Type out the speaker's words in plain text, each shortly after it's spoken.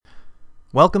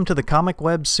Welcome to the Comic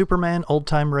Web Superman Old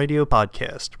Time Radio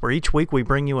Podcast, where each week we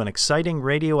bring you an exciting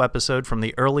radio episode from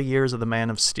the early years of the Man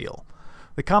of Steel.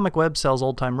 The Comic Web sells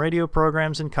old-time radio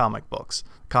programs and comic books.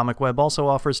 Comic Web also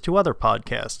offers two other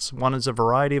podcasts. One is a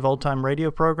variety of old-time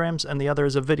radio programs, and the other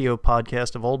is a video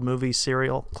podcast of old movies,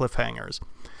 serial, cliffhangers.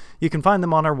 You can find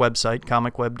them on our website,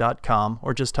 comicweb.com,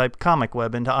 or just type Comic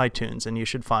Web into iTunes and you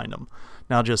should find them.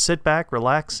 Now just sit back,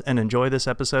 relax, and enjoy this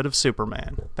episode of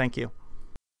Superman. Thank you.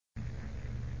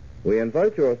 We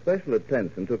invite your special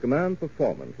attention to Command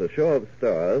Performance, a show of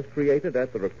stars created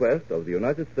at the request of the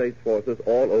United States forces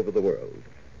all over the world.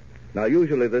 Now,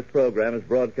 usually this program is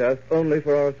broadcast only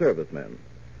for our servicemen,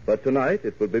 but tonight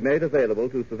it will be made available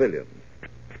to civilians.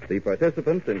 The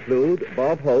participants include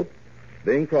Bob Hope,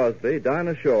 Bing Crosby,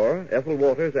 Dinah Shore, Ethel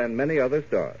Waters, and many other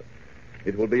stars.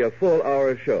 It will be a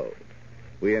full-hour show.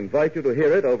 We invite you to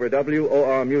hear it over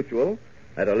WOR Mutual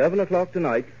at 11 o'clock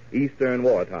tonight, Eastern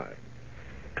Wartime.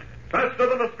 Faster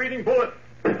than a speeding bullet.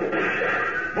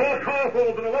 More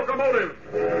powerful than a locomotive.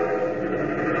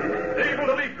 Able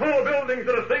to leap tall buildings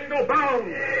at a single bound.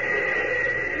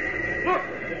 Look!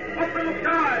 Up in the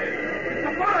sky! It's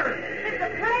a bird! It's a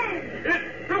plane!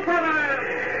 It's Superman!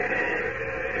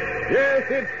 Yes,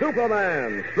 it's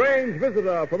Superman, strange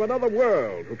visitor from another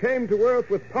world who came to Earth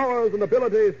with powers and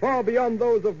abilities far beyond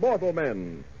those of mortal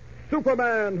men.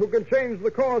 Superman who can change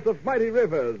the course of mighty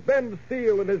rivers, bend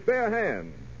steel in his bare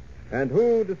hands, and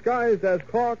who, disguised as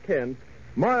Clark Kent,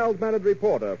 mild-mannered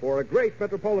reporter for a great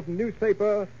metropolitan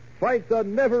newspaper, fights a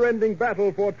never-ending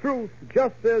battle for truth,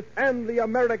 justice, and the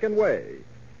American way.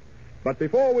 But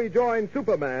before we join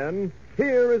Superman,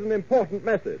 here is an important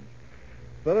message.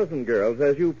 Fellows and girls,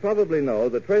 as you probably know,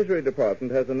 the Treasury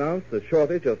Department has announced a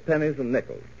shortage of pennies and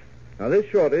nickels. Now, this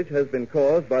shortage has been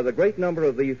caused by the great number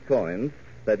of these coins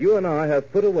that you and I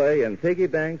have put away in piggy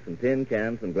banks and tin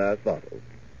cans and glass bottles.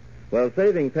 Well,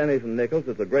 saving pennies and nickels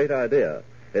is a great idea.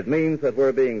 It means that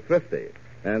we're being thrifty,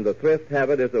 and the thrift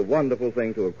habit is a wonderful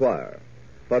thing to acquire.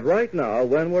 But right now,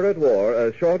 when we're at war,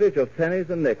 a shortage of pennies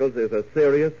and nickels is a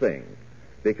serious thing,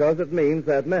 because it means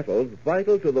that metals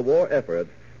vital to the war effort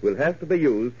will have to be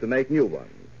used to make new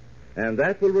ones. And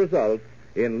that will result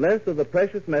in less of the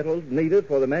precious metals needed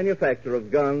for the manufacture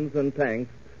of guns and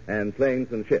tanks and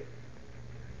planes and ships.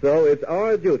 So it's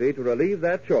our duty to relieve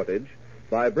that shortage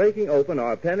by breaking open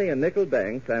our penny and nickel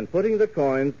banks and putting the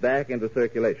coins back into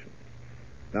circulation.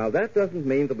 Now, that doesn't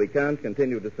mean that we can't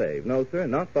continue to save. No, sir,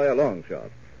 not by a long shot,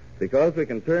 because we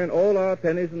can turn all our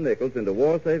pennies and nickels into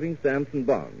war-saving stamps and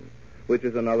bonds, which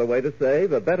is another way to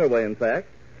save, a better way, in fact,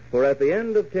 for at the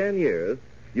end of 10 years,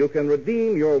 you can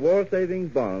redeem your war-saving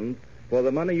bonds for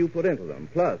the money you put into them,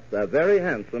 plus a very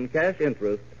handsome cash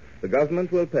interest the government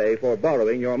will pay for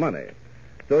borrowing your money.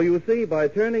 So you see, by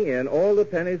turning in all the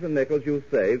pennies and nickels you've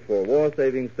saved for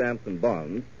war-saving stamps and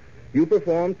bonds, you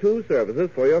perform two services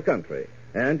for your country,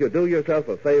 and you do yourself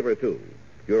a favor, too.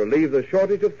 You relieve the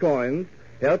shortage of coins,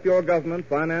 help your government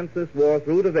finance this war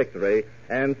through to victory,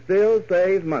 and still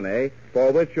save money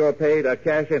for which you're paid a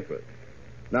cash interest.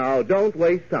 Now, don't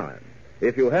waste time.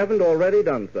 If you haven't already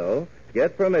done so,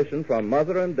 get permission from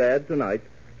Mother and Dad tonight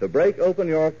to break open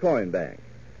your coin bank,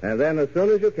 and then as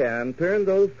soon as you can, turn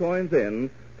those coins in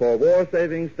for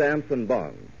war-saving stamps and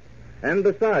bonds. And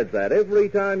besides that, every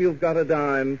time you've got a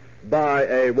dime, buy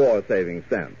a war-saving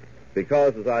stamp.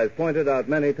 Because, as I've pointed out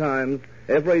many times,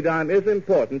 every dime is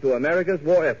important to America's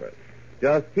war effort.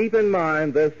 Just keep in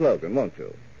mind this slogan, won't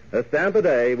you? A stamp a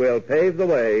day will pave the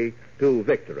way to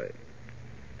victory.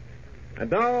 And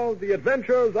now, the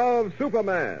adventures of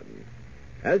Superman.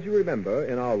 As you remember,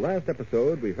 in our last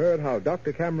episode, we heard how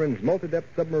Dr. Cameron's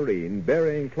multi-depth submarine,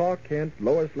 bearing Clark Kent,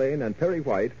 Lois Lane, and Perry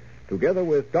White, together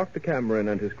with Dr. Cameron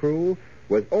and his crew,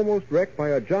 was almost wrecked by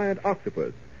a giant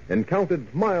octopus,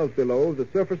 encountered miles below the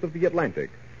surface of the Atlantic.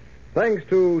 Thanks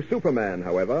to Superman,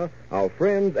 however, our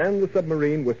friends and the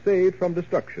submarine were saved from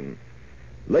destruction.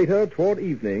 Later, toward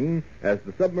evening, as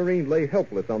the submarine lay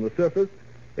helpless on the surface,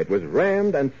 it was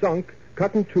rammed and sunk,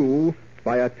 cut in two,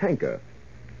 by a tanker.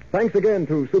 Thanks again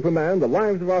to Superman, the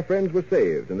lives of our friends were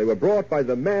saved, and they were brought by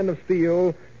the Man of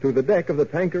Steel to the deck of the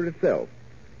tanker itself.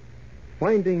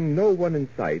 Finding no one in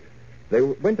sight, they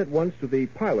went at once to the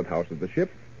pilot house of the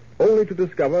ship, only to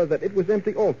discover that it was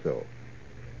empty also.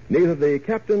 Neither the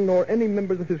captain nor any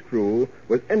members of his crew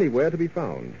was anywhere to be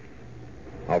found.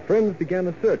 Our friends began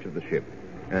a search of the ship,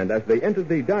 and as they entered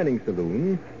the dining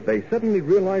saloon, they suddenly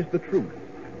realized the truth,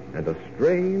 and a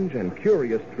strange and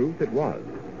curious truth it was.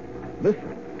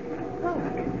 Listen.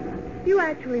 Clark, you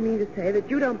actually mean to say that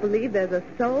you don't believe there's a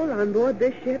soul on board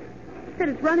this ship? That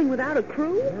it's running without a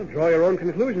crew? Well, draw your own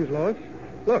conclusions, Lois.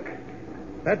 Look,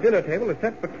 that dinner table is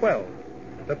set for 12.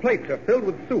 The plates are filled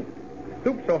with soup.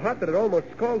 Soup so hot that it almost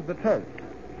scalds the tongue.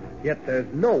 Yet there's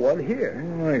no one here.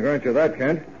 I grant you that,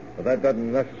 Kent. But that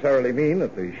doesn't necessarily mean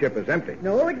that the ship is empty.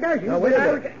 No, it doesn't. Now, wait a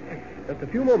minute. Just a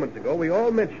few moments ago, we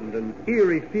all mentioned an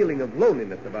eerie feeling of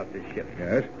loneliness about this ship.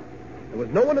 Yes? There was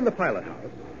no one in the pilot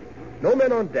house, no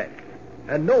men on deck,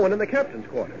 and no one in the captain's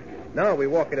quarters. Now we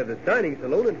walk into this dining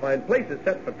saloon and find places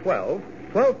set for 12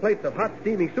 plates of hot,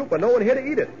 steaming soup, and no one here to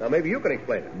eat it. Now, maybe you can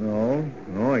explain it.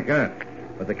 No, I can't.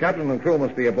 But the captain and crew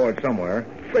must be aboard somewhere.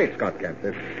 Great Scott, Kent.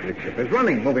 This ship is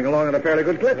running, moving along at a fairly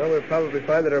good clip. Well, we'll probably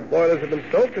find that her boilers have been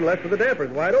stoked and left with the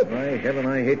dampers wide open. By heaven,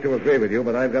 I hate to agree with you,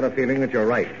 but I've got a feeling that you're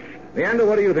right. Leander,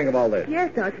 what do you think of all this?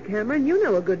 Yes, Dr. Cameron, you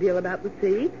know a good deal about the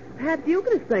sea. Perhaps you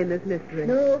can explain this mystery.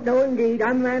 No, indeed.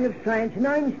 I'm a man of science, an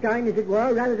Einstein, as it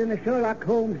were, rather than a Sherlock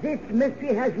Holmes. This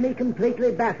mystery has me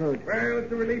completely baffled. Well,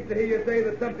 it's a relief to hear you say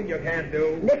there's something you can't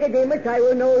do. Nicodemus, I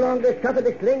will no longer suffer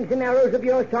the slings and arrows of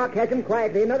your sarcasm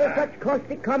quietly. Another such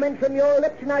caustic comment from your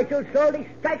lips, and I shall surely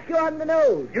strike you on the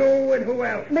nose. You and who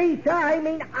else? Me, sir.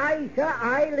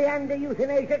 I, Leander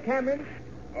Euthanasia Cameron.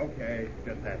 Okay,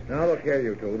 just that. Now, look here,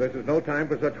 you two. This is no time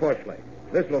for such horseplay.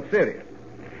 This looks serious.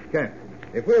 Kent,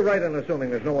 if we're right in assuming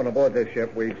there's no one aboard this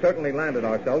ship, we've certainly landed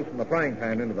ourselves from the frying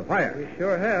pan into the fire. We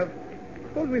sure have.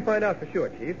 Suppose we find out for sure,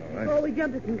 Chief. All right. Before we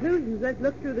jump to conclusions, let's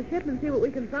look through the ship and see what we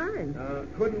can find.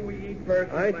 Couldn't we eat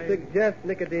first? I suggest,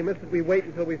 Nicodemus, that we wait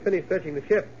until we finish searching the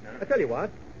ship. I tell you what,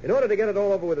 in order to get it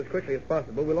all over with as quickly as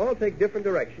possible, we'll all take different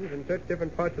directions and search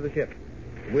different parts of the ship.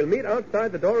 We'll meet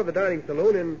outside the door of the dining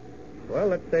saloon in, well,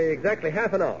 let's say exactly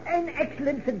half an hour. An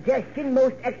excellent suggestion,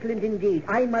 most excellent indeed.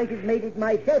 I might have made it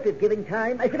myself if given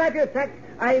time. As a matter of fact,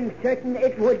 I'm certain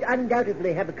it would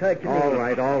undoubtedly have occurred to me.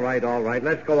 All right.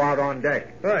 Let's go out on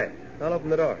deck. Right. I'll open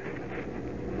the door.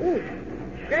 Ooh,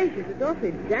 gracious, it's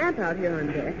awfully damp out here on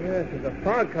deck. Yes, there's a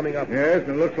fog coming up. Yes, and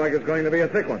it looks like it's going to be a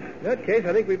thick one. In that case,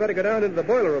 I think we'd better go down into the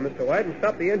boiler room, Mr. White, and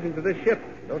stop the engines of this ship.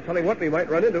 No telling what we might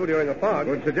run into during a fog.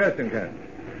 Good suggestion, Kent.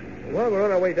 While we're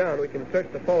on our way down, we can search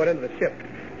the forward end of the ship.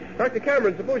 Dr.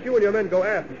 Cameron, suppose you and your men go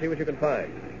aft and see what you can find.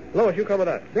 Lois, you come with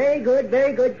us. Very good,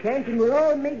 Kent, and we'll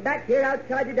all meet back here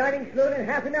outside the dining saloon in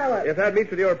half an hour. If that meets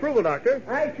with your approval, Doctor.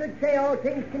 I should say, all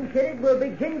things considered, we'll be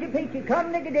ginger peachy.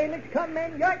 Come, Nicodemus, come,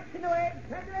 men, yards and away.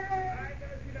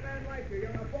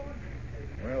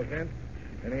 Well, Kent,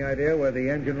 any idea where the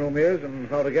engine room is and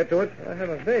how to get to it? I have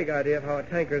a vague idea of how a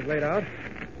tanker is laid out.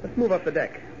 Let's move up the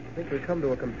deck. I think we've come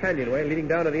to a companionway leading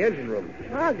down to the engine room. The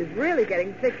fog is really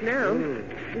getting thick now.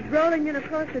 It's rolling in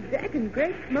across the deck in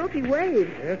great smoky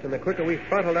waves. Yes, and the quicker we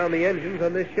throttle down the engines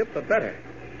on this ship, the better.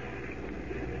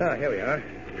 Ah, here we are.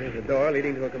 Here's the door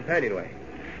leading to a companionway.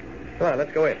 Come on,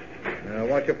 let's go in. Now,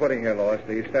 watch your footing here, Lois.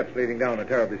 These steps leading down are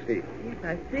terribly steep. Yes,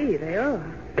 I see. They are.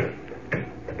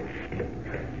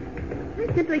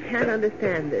 I simply can't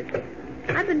understand this.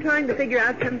 I've been trying to figure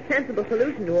out some sensible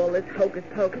solution to all this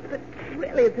hocus-pocus, but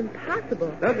really it's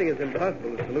impossible. Nothing is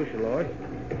impossible as a solution, Lois.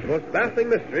 The most baffling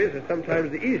mysteries are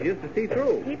sometimes the easiest to see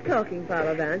through. Keep talking,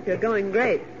 Father Vance. You're going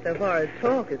great, so far as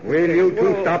talk is Will concerned. you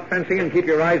two Whoa. stop fencing and keep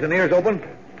your eyes and ears open?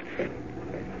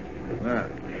 Ah,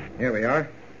 here we are.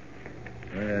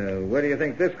 Where do you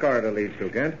think this corridor leads to,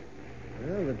 Kent?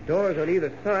 Well, the doors on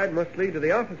either side must lead to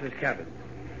the officers' cabins.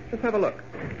 Let's have a look.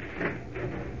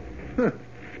 Huh.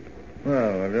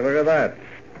 Well, would you look at that.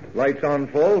 Lights on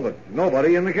full, but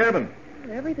nobody in the cabin.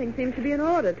 Everything seems to be in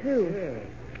order, too. Yeah.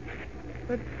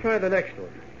 Let's try the next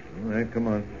one. All right, come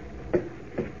on.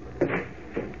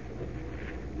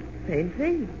 Same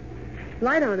thing.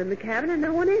 Light on in the cabin and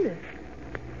no one in it.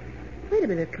 Wait a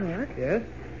minute, Clark. Yes?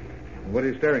 What are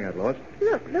you staring at, Lois?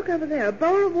 Look over there. A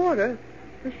bowl of water,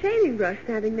 a shaving brush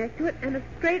standing next to it, and a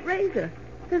straight razor.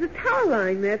 There's a towel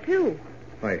lying there, too.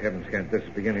 By heavens, Kent, this is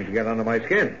beginning to get under my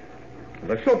skin.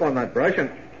 There's soap on that brush,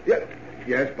 and...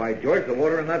 Yes, by George, the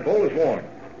water in that bowl is warm.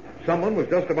 Someone was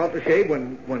just about to shave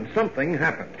when something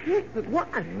happened. Yes, but what?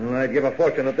 Well, I'd give a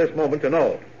fortune at this moment to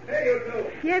know. Hey, you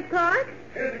two. Yes, Clark?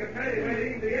 Here's the companion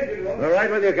leading to the engine room. All right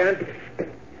with you, Kent.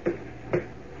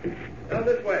 Down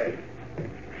this way.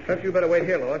 Perhaps you better wait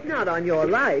here, Lois. Not on your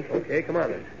life. Okay, come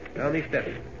on then. Down these steps.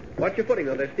 Watch your footing,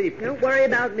 though. They're steep. Don't worry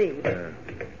about me.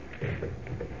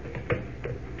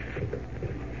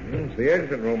 It's the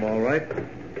exit room, all right.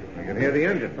 You can hear the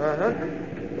engine. Uh-huh.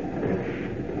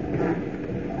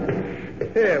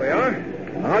 Here we are.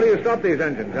 How do you stop these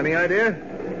engines? Any idea?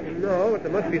 No, but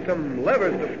there must be some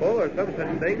levers to pull or some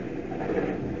such thing.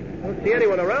 Don't see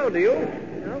anyone around, do you?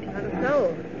 No, not a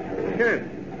soul.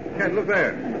 Kent, look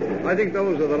there. I think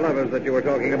those are the levers that you were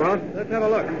talking about. Let's have a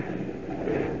look.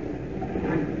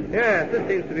 Yes, this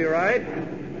seems to be right.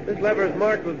 This lever is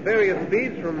marked with various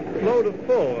speeds from slow to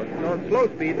full. It's on slow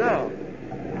speed now.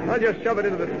 I'll just shove it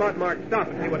into the spot marked stop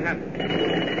and see what happens.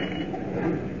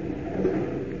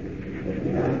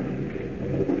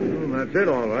 That's it,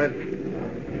 all right.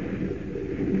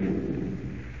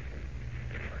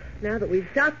 Now that we've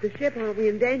stopped the ship, aren't we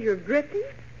in danger of drifting?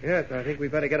 Yes, I think we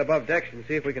better get above decks and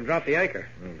see if we can drop the anchor.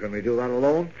 Well, can we do that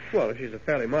alone? Well, if she's a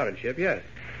fairly modern ship, yes.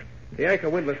 The anchor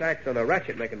windlass acts on a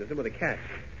ratchet mechanism with a catch.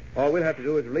 All we'll have to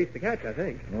do is release the catch, I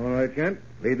think. All right, Kent.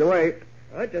 Lead the way.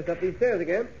 All right, just up these stairs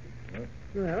again.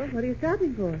 Well, what are you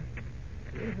stopping for?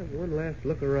 We'll have one last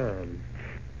look around.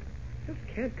 Just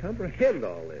can't comprehend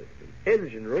all this. An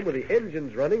engine room with the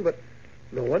engines running, but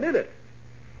no one in it.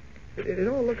 It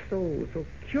all looks so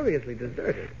curiously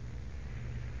deserted.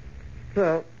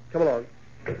 Well, come along.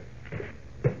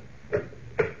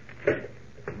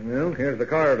 Well, here's the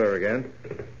corridor again.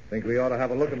 Think we ought to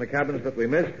have a look in the cabins that we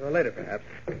missed? Well, later, perhaps.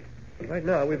 Right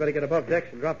now, we better get above decks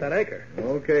and drop that anchor.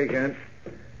 Okay, Kent.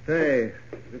 Say,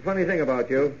 there's a funny thing about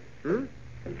you.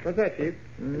 What's that, Chief?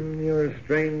 You're a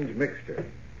strange mixture.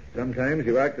 Sometimes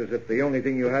you act as if the only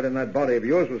thing you had in that body of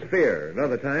yours was fear. At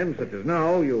other times, such as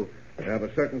now, you have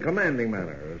a certain commanding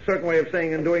manner, a certain way of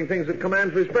saying and doing things that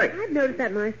commands respect. I've noticed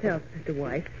that myself, Mr.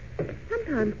 White.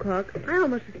 Sometimes, Clark, I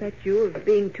almost suspect you of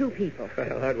being two people.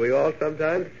 Well, aren't we all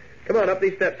sometimes? Come on, up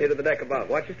these steps here to the deck above.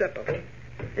 Watch your step, though.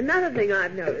 Another thing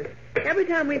I've noticed. Every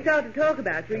time we start to talk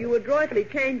about you, you adroitly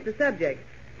change the subject.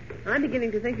 I'm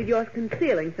beginning to think that you're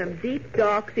concealing some deep,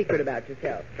 dark secret about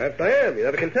yourself. Perhaps I am. You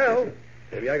never can tell.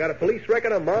 Maybe I got a police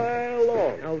record a mile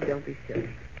long. Oh, don't be silly.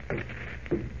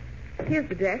 Here's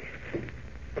the deck.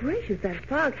 Gracious, that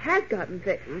fog has gotten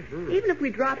thick. Mm-hmm. Even if we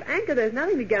drop anchor, there's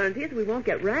nothing to guarantee us that we won't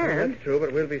get rammed. Well, that's true,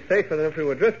 but we'll be safer than if we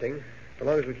were drifting, so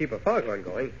long as we keep a fog horn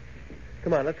going.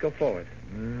 Come on, let's go forward.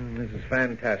 This is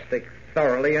fantastic.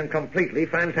 Thoroughly and completely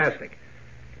fantastic.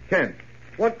 Kent,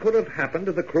 what could have happened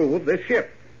to the crew of this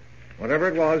ship? Whatever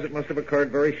it was, it must have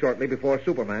occurred very shortly before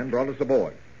Superman brought us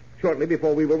aboard. Shortly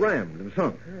before we were rammed and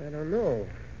sunk. I don't know.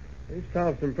 We've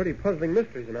solved some pretty puzzling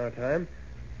mysteries in our time.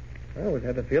 I always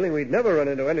had the feeling we'd never run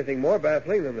into anything more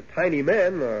baffling than the tiny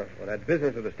men or that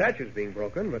business of the statues being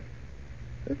broken, but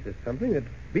this is something that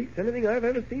beats anything I've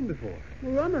ever seen before.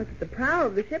 We're almost at the prow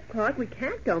of the ship, Clark. We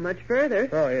can't go much further.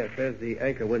 Oh, yes, there's the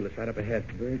anchor windlass right up ahead.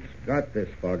 Great Scott, this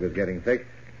fog is getting thick.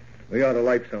 We ought to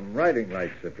light some riding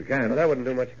lights if we can. Well, that wouldn't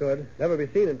do much good. Never be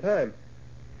seen in time.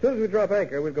 As soon as we drop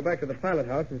anchor, we'll go back to the pilot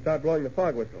house and start blowing the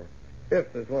fog whistle.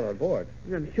 If there's one on board.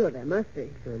 I'm sure there must be.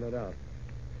 No doubt.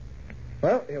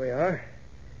 Well, here we are.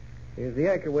 Here's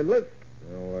the anchor windlass.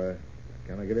 So,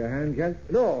 can I give you a hand, Kent?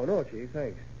 No, Chief,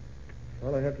 thanks.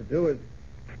 All I have to do is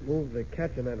move the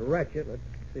catch on that ratchet. Let's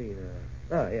see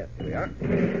now. Yes, here we are.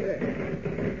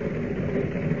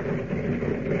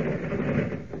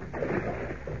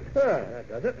 There. That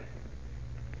does it.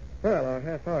 Well, our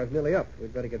half hour is nearly up.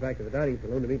 We'd better get back to the dining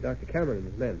saloon to meet Dr. Cameron and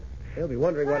his men. They'll be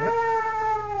wondering what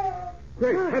happened.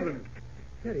 Great heavens!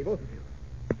 Teddy, both of you.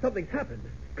 Something's happened.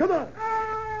 Come on!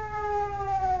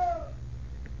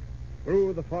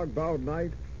 Through the fog-bound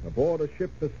night, aboard a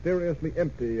ship mysteriously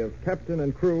empty of captain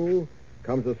and crew,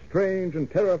 comes a strange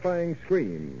and terrifying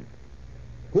scream.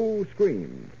 Who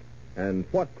screamed? And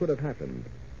what could have happened?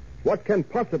 What can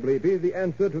possibly be the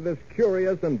answer to this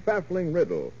curious and baffling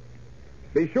riddle?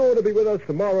 Be sure to be with us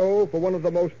tomorrow for one of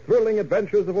the most thrilling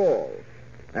adventures of all.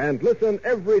 And listen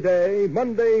every day,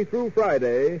 Monday through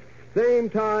Friday, same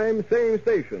time, same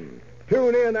station.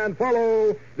 Tune in and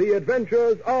follow the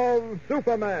adventures of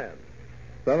Superman.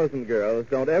 Fellas and girls,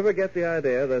 don't ever get the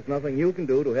idea there's nothing you can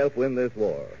do to help win this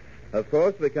war. Of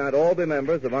course, we can't all be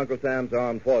members of Uncle Sam's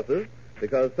Armed Forces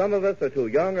because some of us are too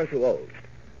young or too old.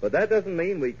 But that doesn't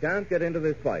mean we can't get into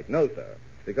this fight. No, sir.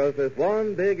 Because there's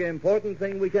one big important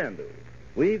thing we can do.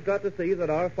 We've got to see that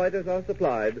our fighters are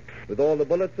supplied with all the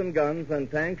bullets and guns and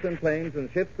tanks and planes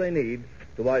and ships they need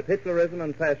to wipe Hitlerism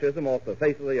and fascism off the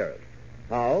face of the earth.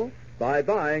 How? By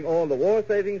buying all the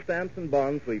war-saving stamps and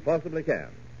bonds we possibly can.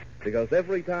 Because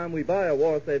every time we buy a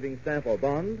war-saving stamp or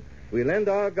bond, we lend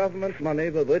our government money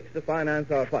with which to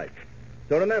finance our fight.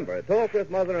 So remember, talk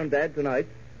with Mother and Dad tonight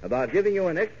about giving you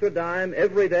an extra dime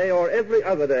every day or every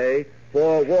other day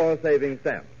for war-saving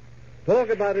stamps. Talk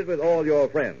about it with all your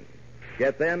friends.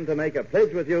 Get them to make a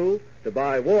pledge with you to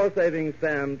buy war-saving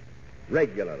stamps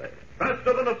regularly.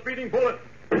 Faster than a speeding bullet.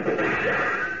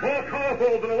 More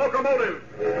powerful than a locomotive.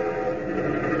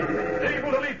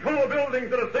 Able to leap tall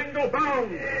buildings in a single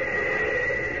bound.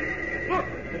 Look!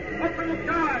 Up in the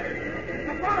sky!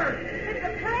 It's a bird! It's a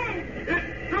plane! It's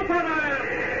Superman!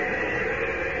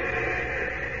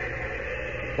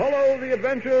 Follow the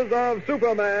adventures of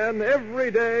Superman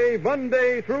every day,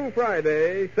 Monday through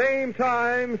Friday, same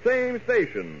time, same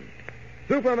station.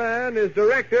 Superman is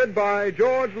directed by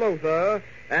George Lothar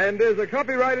and is a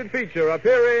copyrighted feature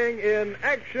appearing in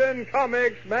Action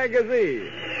Comics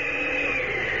magazine.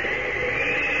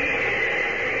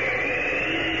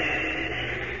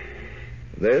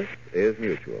 This is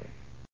Mutual.